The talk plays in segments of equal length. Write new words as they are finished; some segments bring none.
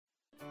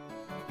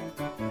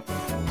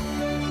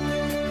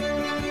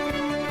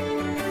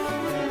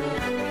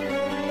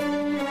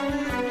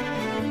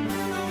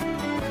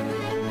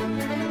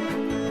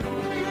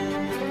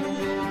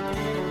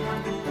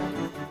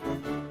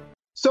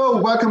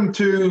Hello, welcome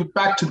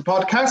back to the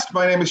podcast.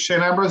 My name is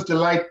Shane Ambrose.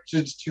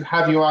 Delighted to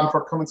have you on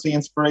for Come and See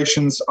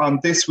Inspirations on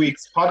this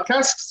week's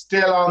podcast.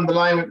 Still on the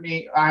line with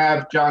me, I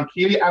have John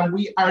Keeley, and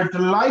we are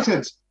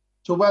delighted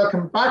to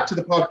welcome back to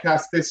the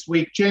podcast this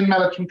week Jane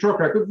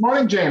Mellett-Drucker. Good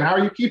morning, Jane. How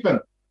are you keeping?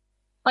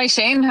 Hi,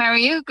 Shane. How are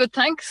you? Good,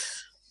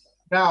 thanks.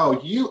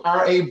 Now, you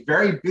are a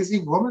very busy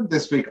woman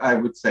this week, I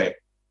would say.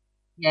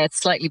 Yeah, it's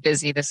slightly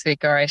busy this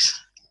week, all right.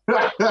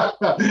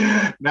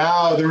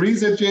 Now, the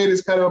reason Jane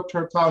is kind of up to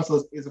her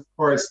tonsils is, of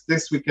course,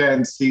 this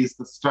weekend sees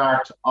the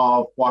start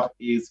of what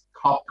is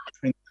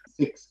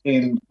COP26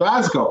 in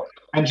Glasgow.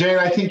 And Jane,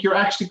 I think you're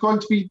actually going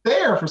to be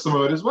there for some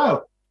of it as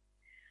well.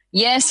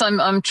 Yes,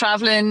 I'm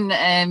travelling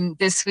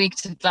this week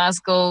to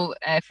Glasgow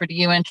for the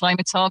UN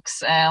climate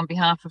talks on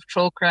behalf of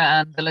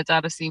Trócaire and the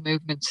Laudato Si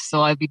movement.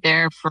 So I'll be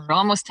there for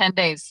almost 10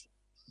 days.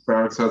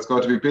 So it's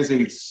going to be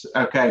busy.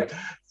 Okay.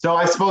 So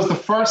I suppose the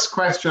first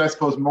question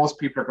most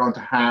people are going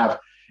to have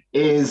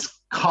is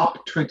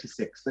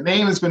COP26. The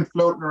name has been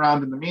floating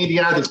around in the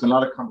media. There's been a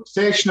lot of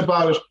conversation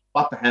about it.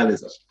 What the hell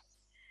is it?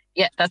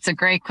 Yeah, that's a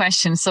great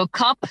question. So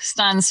COP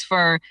stands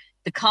for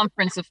the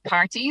Conference of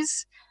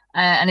Parties.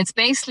 And it's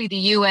basically the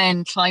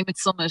UN Climate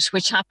Summit,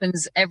 which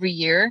happens every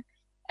year.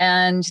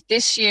 And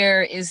this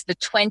year is the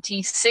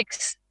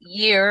 26th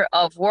year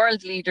of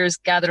world leaders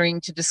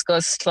gathering to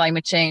discuss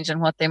climate change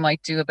and what they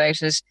might do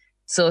about it.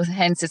 So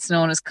hence it's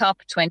known as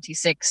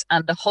COP26.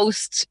 And the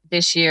host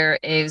this year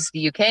is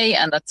the UK,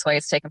 and that's why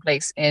it's taking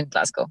place in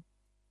Glasgow.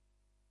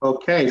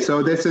 Okay,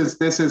 so this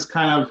is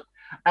kind of,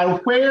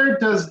 and where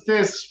does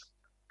this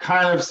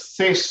kind of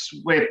sit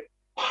with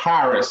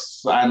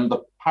Paris and the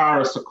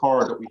Paris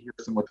Accord that we hear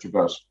so much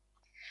about?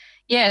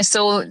 Yeah,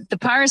 so the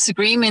Paris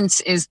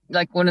Agreement is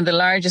like one of the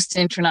largest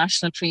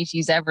international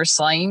treaties ever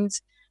signed.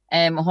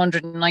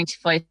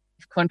 195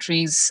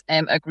 countries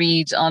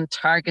agreed on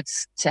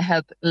targets to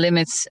help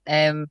limit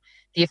the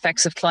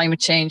effects of climate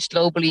change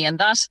globally. And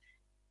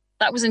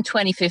that was in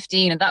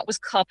 2015, and that was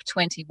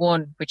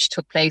COP21, which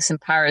took place in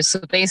Paris. So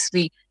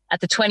basically,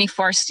 at the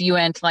 21st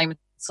UN Climate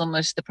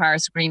Summit, the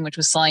Paris Agreement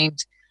was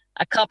signed.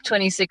 At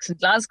COP26 in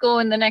Glasgow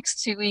in the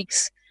next 2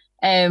 weeks,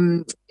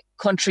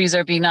 countries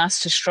are being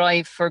asked to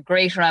strive for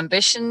greater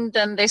ambition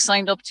than they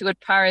signed up to at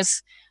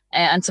Paris,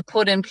 and to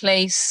put in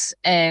place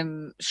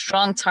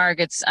strong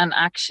targets and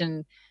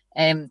action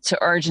to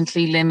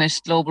urgently limit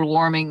global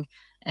warming.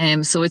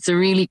 So it's a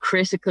really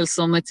critical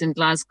summit in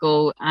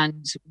Glasgow,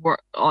 and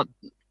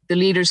the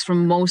leaders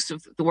from most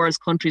of the world's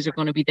countries are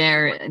going to be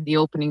there in the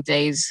opening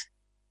days.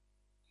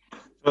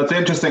 So it's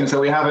interesting.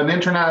 So we have an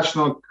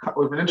international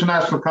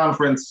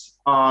conference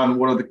on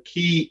one of the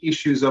key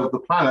issues of the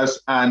planet,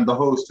 and the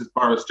host is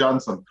Boris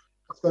Johnson.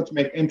 That's going to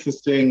make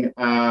interesting.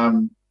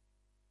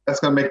 That's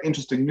going to make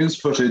interesting news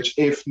footage,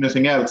 if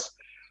nothing else.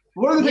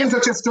 One of the things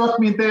that just struck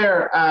me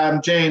there,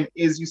 Jane,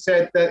 is you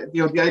said that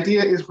the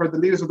idea is for the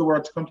leaders of the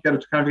world to come together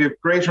to kind of give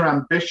greater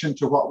ambition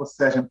to what was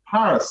set in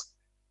Paris.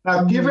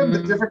 Now, given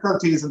the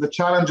difficulties and the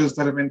challenges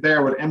that have been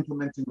there with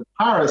implementing with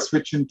Paris,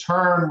 which in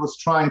turn was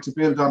trying to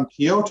build on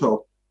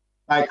Kyoto,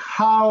 like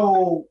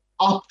how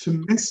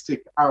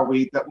optimistic are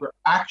we that we're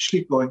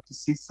actually going to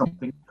see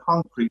something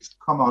concrete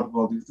come out of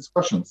all these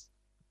discussions?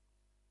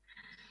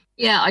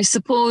 Yeah, I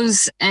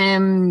suppose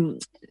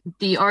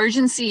the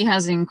urgency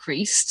has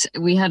increased.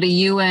 We had a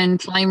UN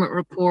climate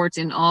report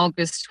in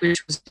August,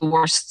 which was the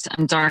worst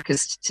and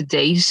darkest to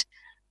date.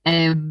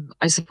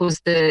 I suppose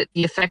the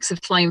effects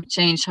of climate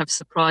change have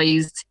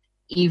surprised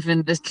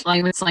even the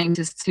climate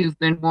scientists who've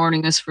been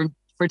warning us for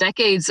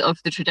decades of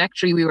the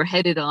trajectory we were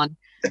headed on.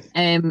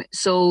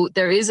 So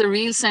there is a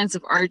real sense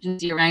of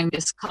urgency around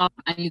this COP,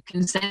 and you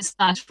can sense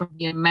that from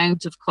the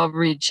amount of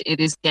coverage it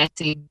is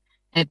getting.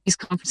 These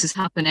conferences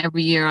happen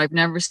every year. I've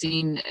never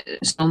seen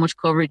so much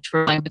coverage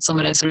for climate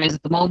summit as there is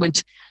at the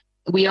moment.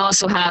 We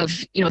also have,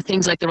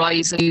 things like the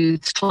rise of the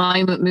youth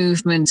climate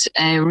movement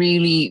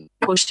really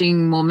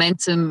pushing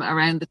momentum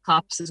around the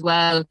COPs as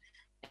well.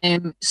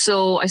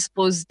 So I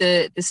suppose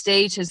the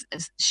stage has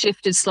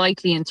shifted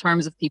slightly in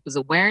terms of people's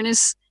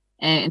awareness,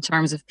 in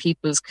terms of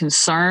people's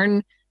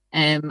concern.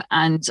 And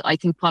I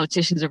think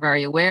politicians are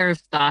very aware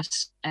of that.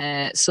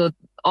 So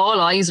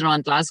all eyes are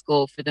on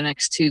Glasgow for the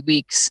next 2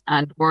 weeks,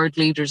 and world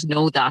leaders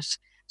know that.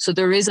 So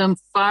there is a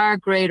far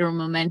greater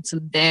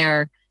momentum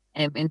there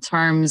in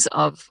terms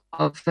of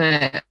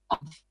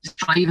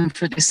striving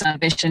for this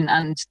ambition.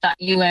 And that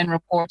UN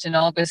report in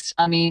August,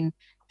 the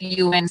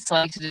UN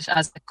cited it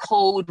as the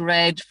code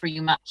red for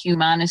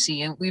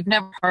humanity. And we've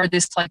never heard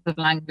this type of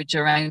language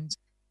around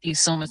these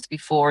summits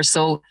before.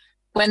 So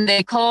when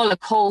they call a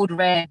code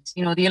red,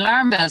 the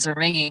alarm bells are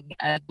ringing.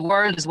 The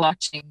world is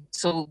watching.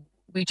 So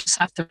we just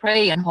have to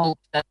pray and hope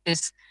that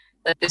this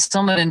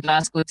summit in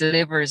Glasgow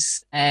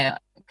delivers,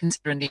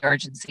 considering the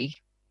urgency.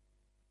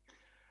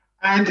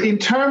 And in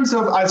terms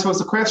of, I suppose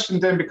the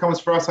question then becomes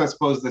for us,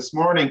 this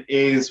morning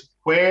is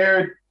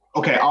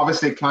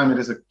obviously climate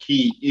is a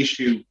key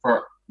issue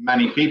for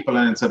many people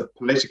and it's a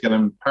political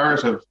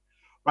imperative.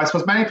 But I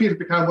suppose many people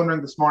be kind of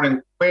wondering this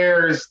morning,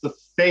 where's the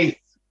faith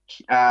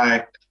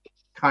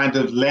kind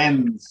of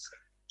lens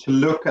to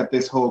look at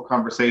this whole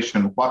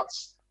conversation?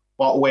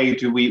 What way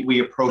do we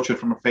approach it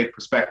from a faith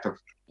perspective?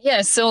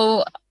 Yeah,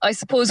 so I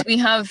suppose we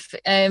have,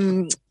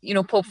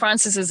 Pope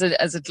Francis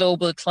as a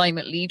global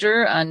climate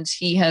leader, and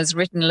he has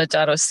written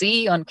Laudato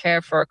Si on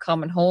care for a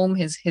common home,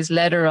 his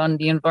letter on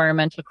the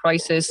environmental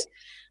crisis.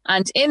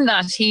 And in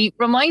that, he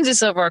reminds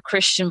us of our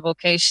Christian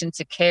vocation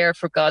to care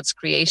for God's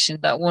creation,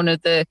 that one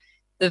of the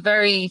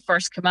very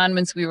first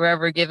commandments we were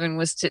ever given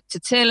was to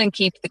till and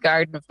keep the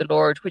garden of the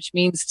Lord, which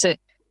means to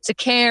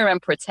care and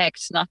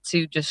protect, not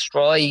to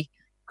destroy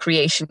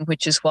creation,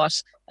 which is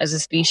what, as a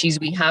species,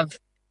 we have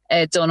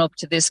done up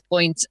to this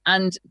point.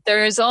 And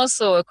there is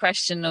also a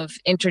question of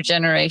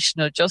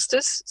intergenerational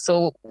justice.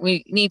 So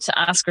we need to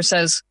ask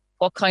ourselves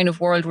what kind of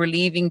world we're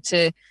leaving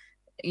to,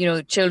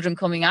 children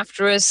coming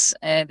after us,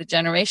 the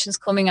generations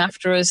coming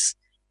after us.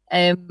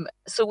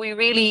 So we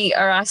really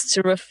are asked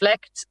to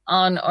reflect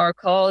on our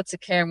call to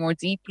care more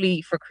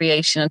deeply for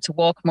creation and to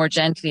walk more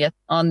gently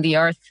on the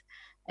earth.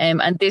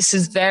 And this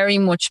is very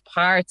much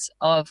part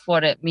of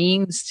what it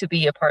means to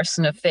be a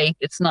person of faith.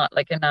 It's not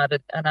like an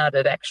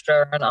added extra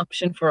or an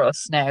option for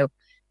us now.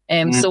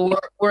 So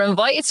we're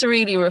invited to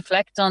really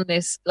reflect on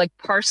this, like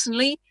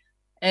personally,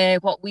 the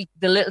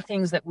little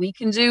things that we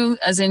can do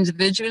as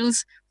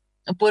individuals,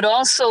 but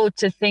also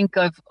to think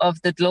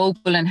of the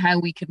global and how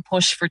we can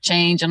push for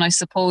change. And I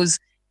suppose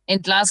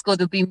in Glasgow,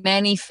 there'll be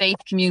many faith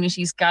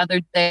communities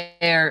gathered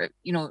there,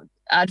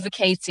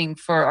 advocating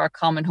for our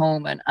common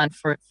home and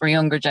for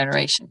younger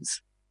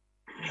generations.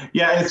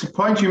 Yeah, it's a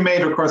point you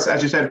made, of course,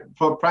 as you said,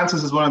 Pope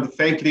Francis is one of the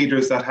faith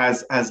leaders that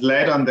has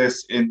led on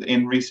this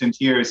in recent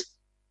years.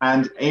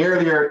 And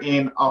earlier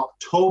in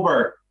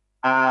October,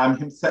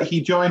 he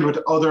joined with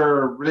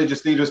other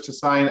religious leaders to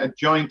sign a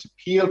joint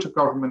appeal to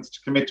governments to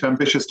commit to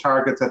ambitious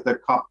targets at the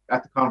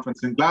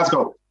conference in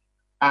Glasgow.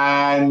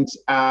 And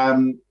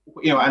and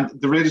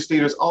the religious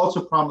leaders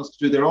also promised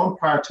to do their own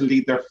part to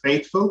lead their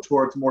faithful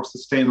towards more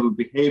sustainable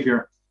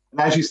behaviour. And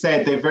as you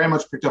said, they very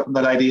much picked up on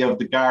that idea of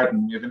the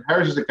garden. We have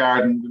inherited a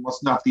garden; we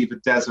must not leave a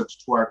desert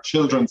to our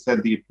children,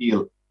 said the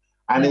appeal.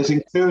 And it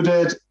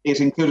included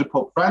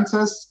Pope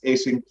Francis.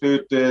 It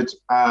included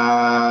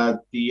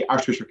the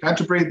Archbishop of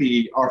Canterbury,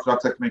 the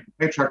Orthodox Ecumenical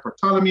Patriarch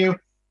Bartholomew.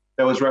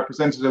 There was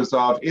representatives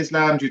of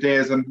Islam,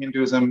 Judaism,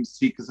 Hinduism,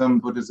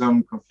 Sikhism,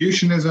 Buddhism,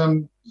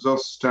 Confucianism,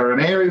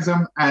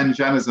 Zoroastrianism, and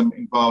Jainism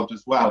involved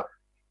as well.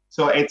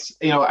 So it's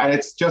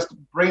just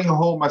bringing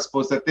home, I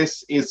suppose, that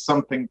this is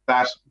something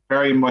that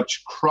very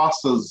much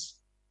crosses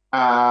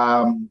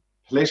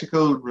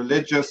political,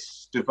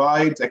 religious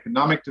divides,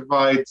 economic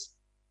divides,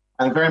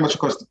 and very much, of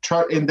course,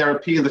 in their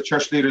appeal, the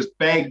church leaders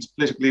begged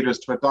political leaders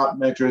to adopt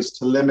measures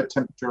to limit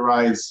temperature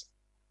rise,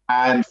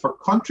 and for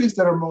countries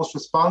that are most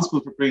responsible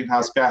for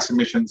greenhouse gas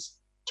emissions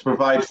to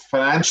provide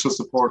financial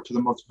support to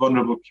the most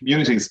vulnerable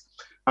communities.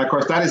 And of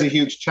course, that is a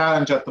huge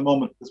challenge at the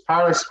moment, because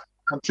Paris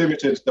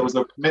contributed, there was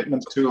a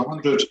commitment to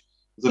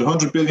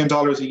 $100 billion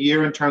a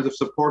year in terms of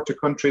support to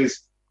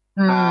countries.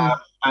 And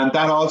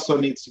that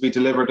also needs to be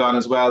delivered on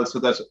as well, so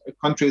that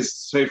countries,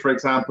 say, for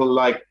example,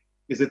 like,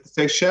 is it the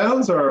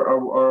Seychelles or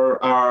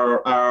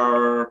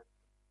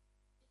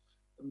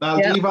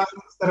Maldives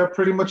Islands that are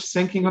pretty much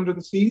sinking under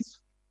the seas?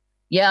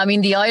 Yeah, I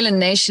mean, the island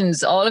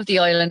nations, all of the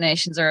island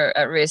nations are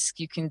at risk.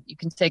 You can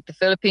take the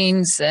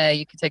Philippines,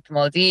 you can take the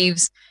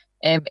Maldives,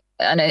 and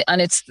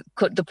it's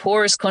the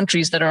poorest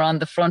countries that are on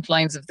the front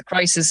lines of the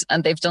crisis,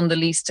 and they've done the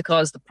least to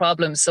cause the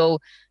problem. So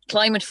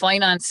climate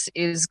finance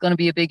is going to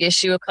be a big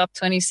issue at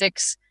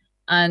COP26,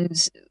 and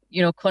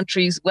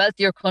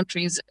wealthier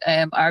countries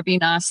are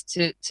being asked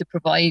to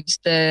provide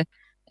the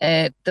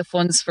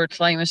funds for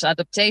climate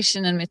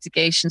adaptation and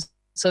mitigation,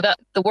 so that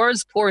the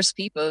world's poorest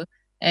people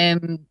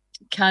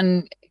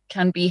can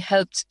be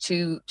helped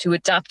to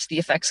adapt to the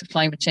effects of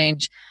climate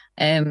change.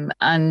 And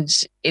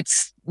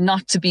it's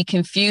not to be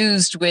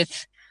confused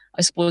with,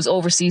 I suppose,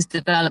 overseas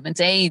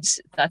development aid,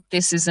 that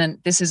this is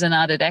an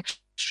added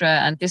extra,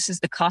 and this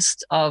is the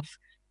cost of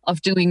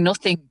doing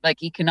nothing.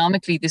 Like,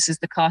 economically, this is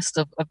the cost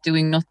of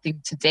doing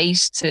nothing to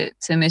date to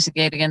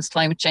mitigate against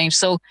climate change.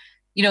 So,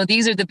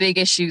 these are the big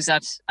issues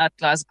at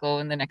Glasgow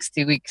in the next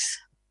 2 weeks.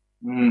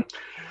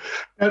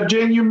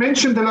 Jane, you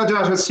mentioned the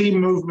Laudato Si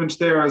movement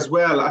there as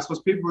well. I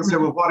suppose people will say,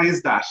 well, what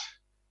is that?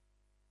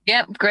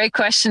 Yeah, great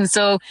question.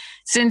 So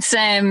since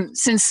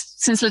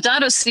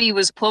Laudato Si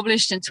was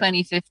published in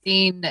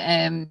 2015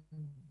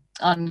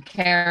 on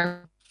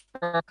care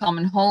for a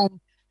common home,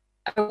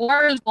 a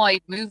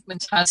worldwide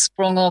movement has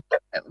sprung up,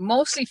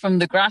 mostly from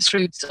the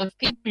grassroots, of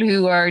people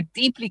who are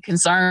deeply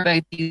concerned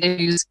about these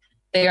issues.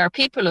 They are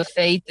people of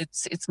faith.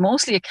 It's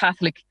mostly a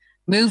Catholic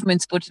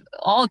movement, but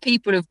all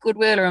people of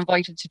goodwill are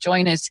invited to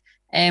join it.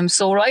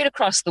 So right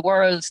across the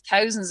world,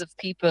 thousands of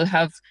people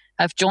have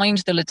joined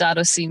the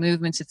Laudato Si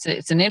movement.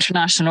 It's an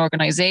international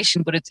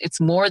organization, but it's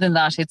more than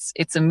that.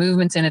 It's a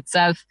movement in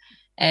itself.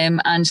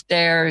 And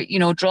they're,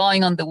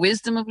 drawing on the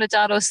wisdom of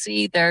Laudato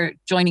Si. They're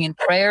joining in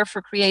prayer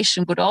for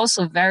creation, but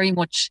also very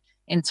much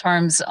in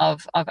terms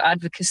of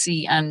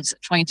advocacy and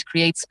trying to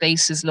create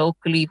spaces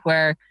locally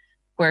where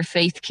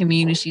faith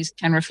communities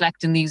can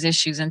reflect on these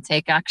issues and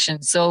take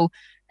action. So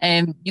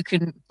You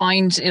can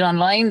find it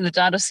online,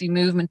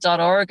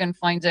 laudatosimovement.org, and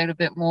find out a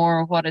bit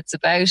more what it's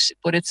about.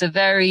 But it's a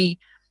very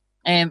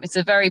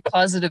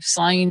positive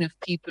sign of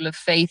people of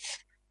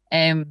faith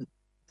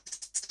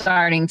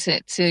starting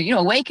to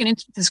awaken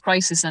into this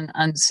crisis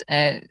and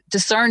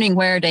discerning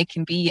where they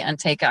can be and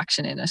take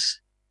action in it.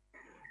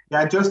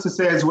 Yeah, just to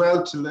say as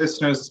well to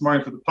listeners this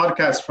morning for the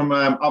podcast, from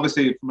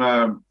obviously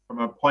from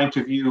a point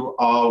of view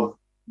of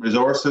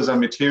resources and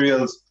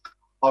materials,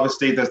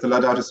 obviously there's the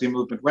Laudato Si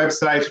Movement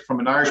website. From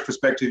an Irish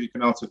perspective, you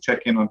can also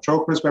check in on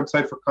Trócair's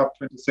website for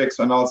COP26,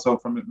 and also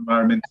from an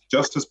environmental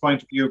justice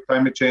point of view,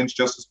 climate change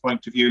justice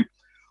point of view.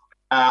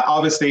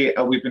 Obviously,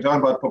 we've been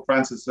talking about Pope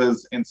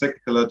Francis's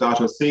encyclical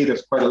Laudato Si.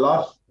 There's quite a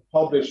lot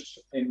published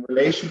in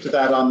relation to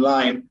that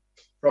online.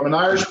 From an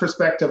Irish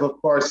perspective,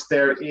 of course,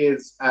 there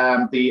is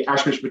the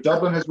Archbishop of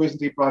Dublin has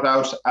recently brought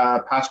out a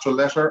pastoral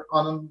letter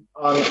on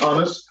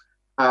it,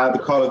 the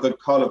call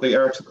of the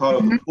earth, the call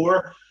of the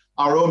poor.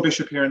 Our own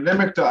bishop here in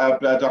Limerick,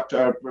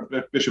 Dr.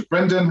 Bishop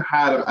Brendan,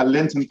 had a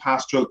Lenten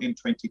pastoral in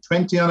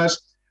 2020 on it.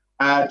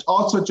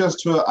 Also,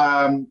 just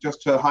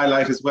to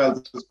highlight as well,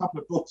 there's a couple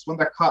of books. One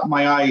that caught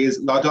my eye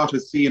is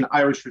Laudato Si, an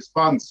Irish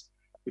Response,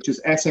 which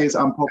is essays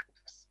on Pope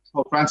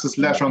Francis'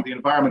 letter on the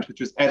environment, which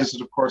was edited,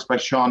 of course, by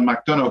Sean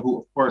McDonough, who,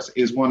 of course,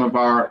 is one of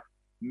our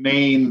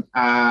main,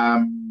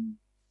 or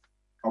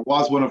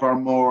was one of our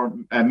more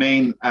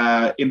main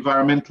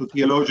environmental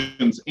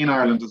theologians in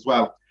Ireland as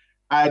well.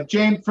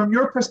 Jane, from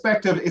your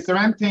perspective, is there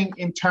anything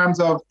in terms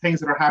of things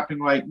that are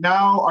happening right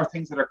now or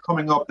things that are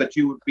coming up that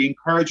you would be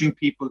encouraging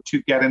people to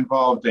get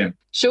involved in?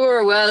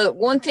 Sure. Well,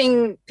 one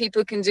thing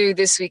people can do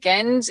this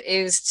weekend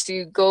is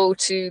to go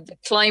to the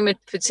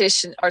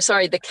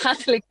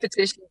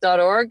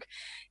CatholicPetition.org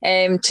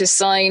to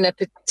sign a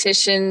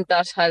petition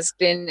that has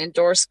been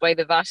endorsed by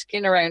the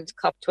Vatican around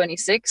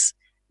COP26.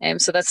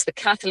 So that's the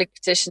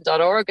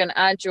CatholicPetition.org, and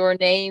add your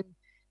name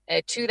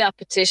to that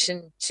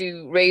petition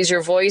to raise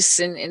your voice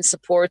in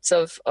support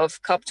of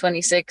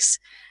COP26.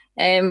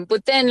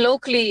 But then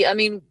locally, I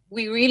mean,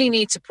 we really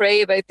need to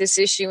pray about this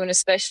issue, and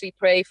especially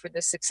pray for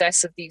the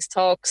success of these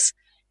talks.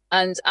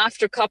 And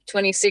after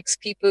COP26,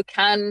 people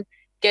can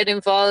get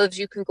involved.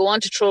 You can go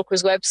onto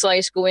Trócair's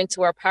website, go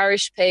into our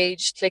parish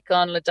page, click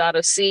on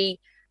Laudato Si,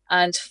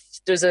 and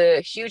there's a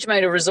huge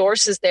amount of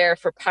resources there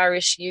for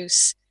parish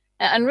use.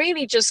 And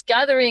really just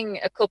gathering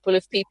a couple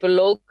of people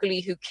locally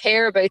who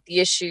care about the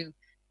issue,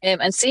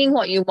 and seeing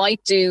what you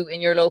might do in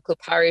your local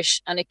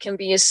parish. And it can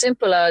be as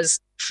simple as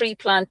tree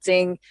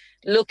planting,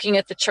 looking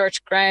at the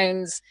church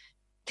grounds,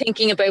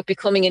 thinking about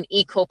becoming an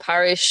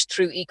eco-parish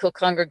through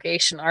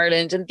Eco-Congregation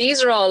Ireland. And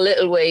these are all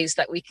little ways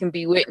that we can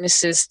be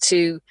witnesses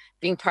to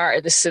being part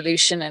of the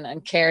solution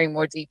and caring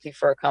more deeply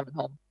for our common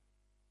home.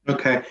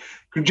 Okay.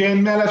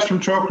 Jane Mellet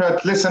from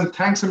Trócair, listen,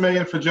 thanks a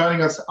million for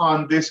joining us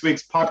on this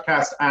week's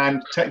podcast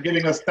and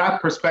giving us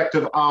that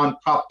perspective on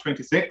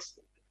COP26.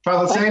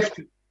 Travel safe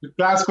to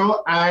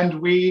Glasgow,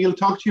 and we'll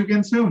talk to you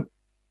again soon.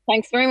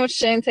 Thanks very much,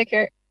 Shane. Take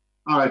care.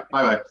 All right.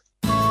 Bye-bye.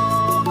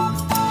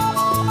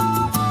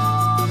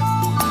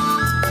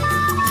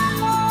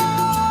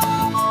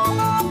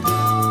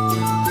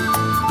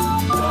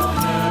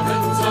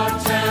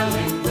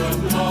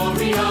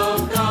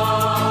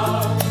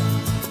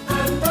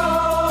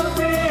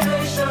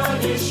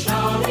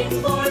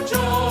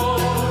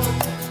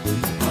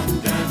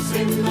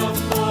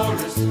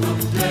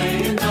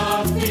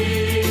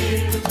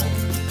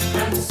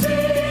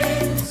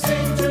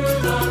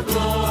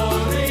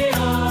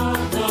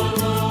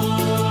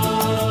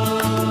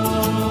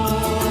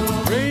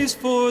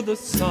 The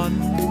sun,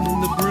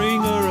 the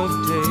bringer of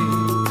day,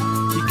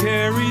 he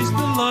carries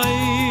the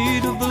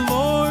light of the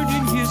Lord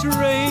in his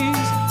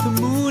rays, the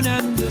moon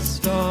and the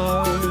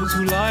stars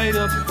who light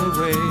up the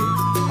way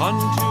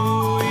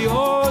unto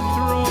your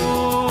throne.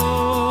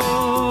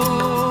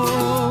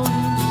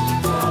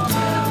 The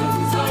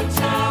heavens are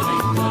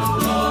telling the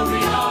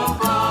glory of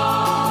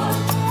God,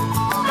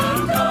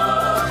 and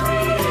all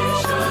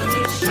creation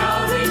is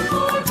shouting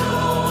for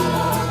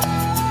joy.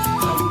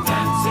 Come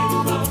dancing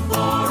the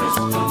forest,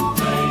 come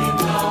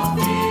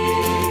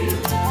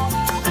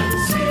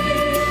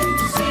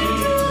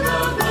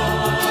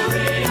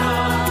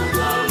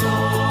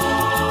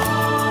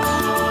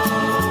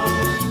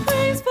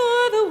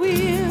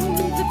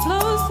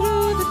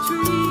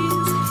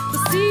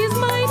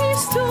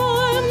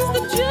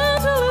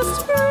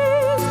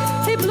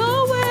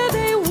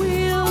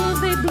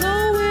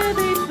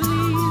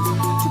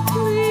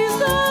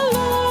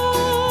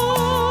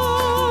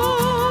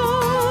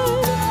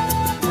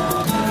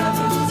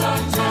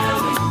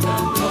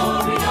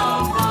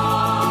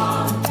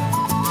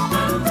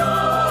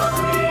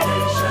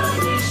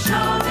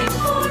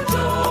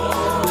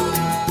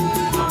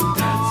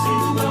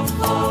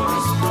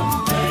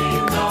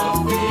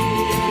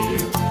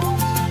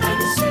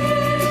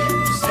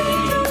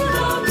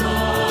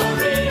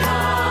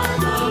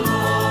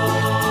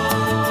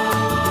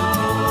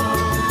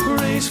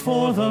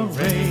for the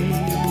rain,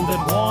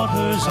 that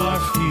waters our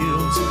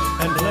fields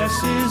and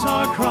blesses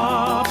our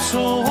crops, so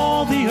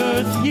all the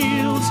earth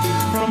yields.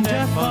 From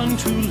death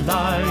unto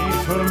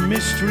life, her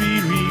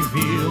mystery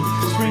revealed,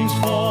 springs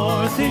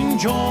forth in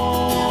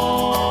joy.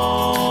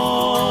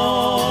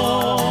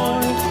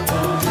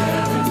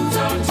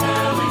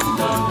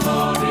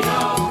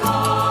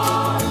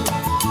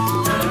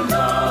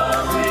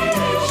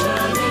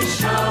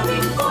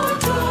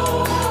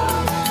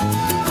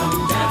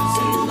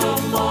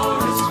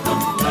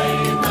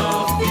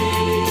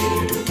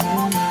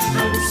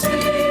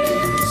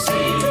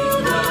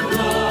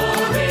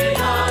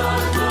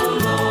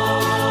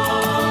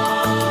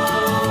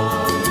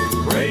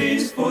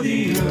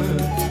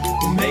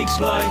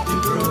 Life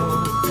to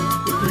grow,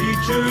 the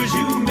creatures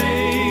you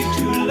made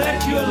to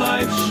let your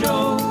life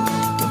show,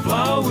 the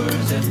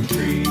flowers and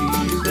trees